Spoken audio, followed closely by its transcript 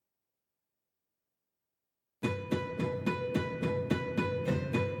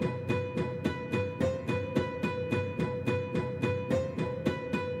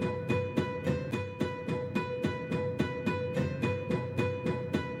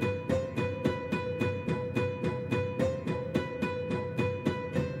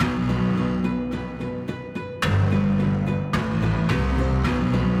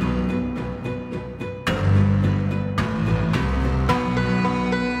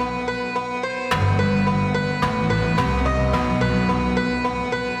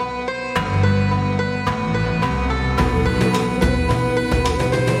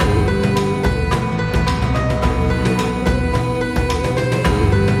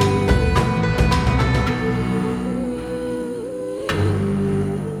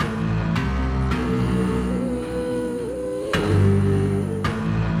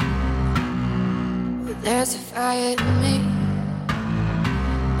fire in me,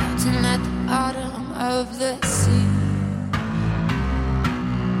 melting at the bottom of the sea.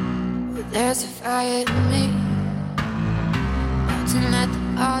 There's a fire in me, melting at the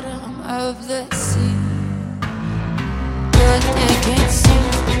bottom of the sea. But they can't see.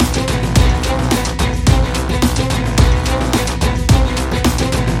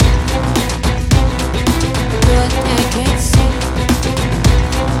 But they can't see.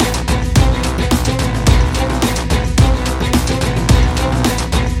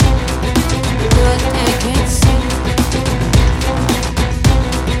 But they can't see.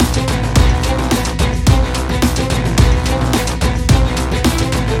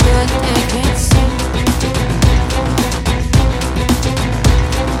 But they can't see.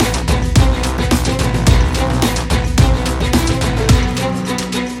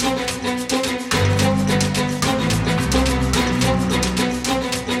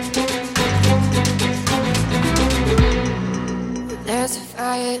 There's a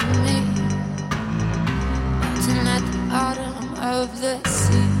fire in me, melting at the bottom of the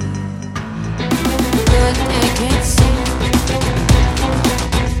sea. But they can't see.